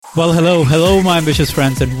Hello, my ambitious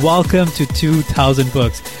friends, and welcome to 2000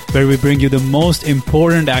 Books, where we bring you the most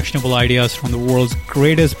important actionable ideas from the world's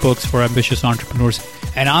greatest books for ambitious entrepreneurs.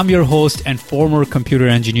 And I'm your host and former computer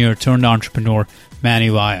engineer turned entrepreneur, Manny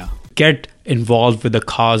Vaya. Get involved with a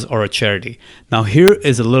cause or a charity. Now, here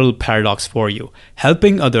is a little paradox for you.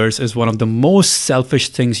 Helping others is one of the most selfish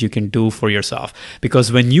things you can do for yourself,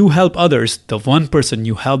 because when you help others, the one person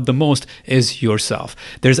you help the most is yourself.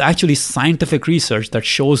 There's actually scientific research that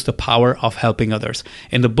shows the power of helping others.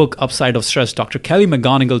 In the book Upside of Stress, Dr. Kelly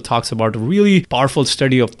McGonigal talks about a really powerful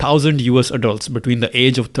study of 1,000 US adults between the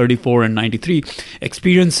age of 34 and 93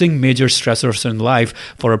 experiencing major stressors in life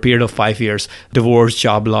for a period of 5 years: divorce,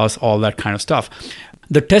 job loss, all that kind of stuff.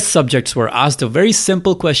 The test subjects were asked a very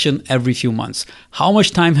simple question every few months. How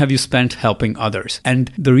much time have you spent helping others? And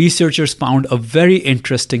the researchers found a very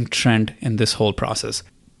interesting trend in this whole process.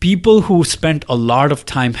 People who spent a lot of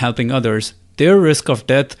time helping others, their risk of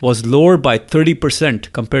death was lower by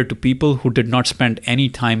 30% compared to people who did not spend any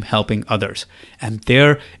time helping others. And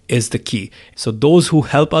there is the key. So those who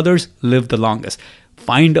help others live the longest.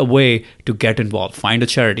 Find a way to get involved. Find a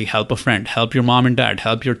charity, help a friend, help your mom and dad,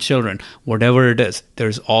 help your children, whatever it is.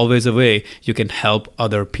 There's always a way you can help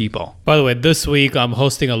other people. By the way, this week I'm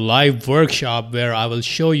hosting a live workshop where I will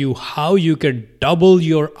show you how you can double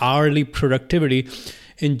your hourly productivity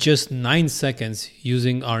in just 9 seconds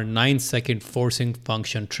using our 9-second forcing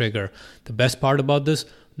function trigger. The best part about this,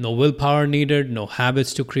 no willpower needed, no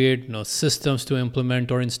habits to create, no systems to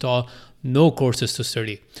implement or install, no courses to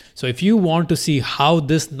study. So if you want to see how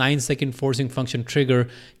this 9-second forcing function trigger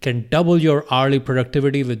can double your hourly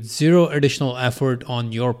productivity with zero additional effort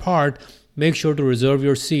on your part, make sure to reserve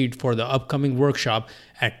your seat for the upcoming workshop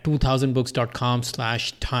at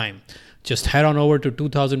 2000books.com/time. Just head on over to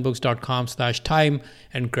 2000books.com/time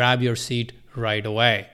and grab your seat right away.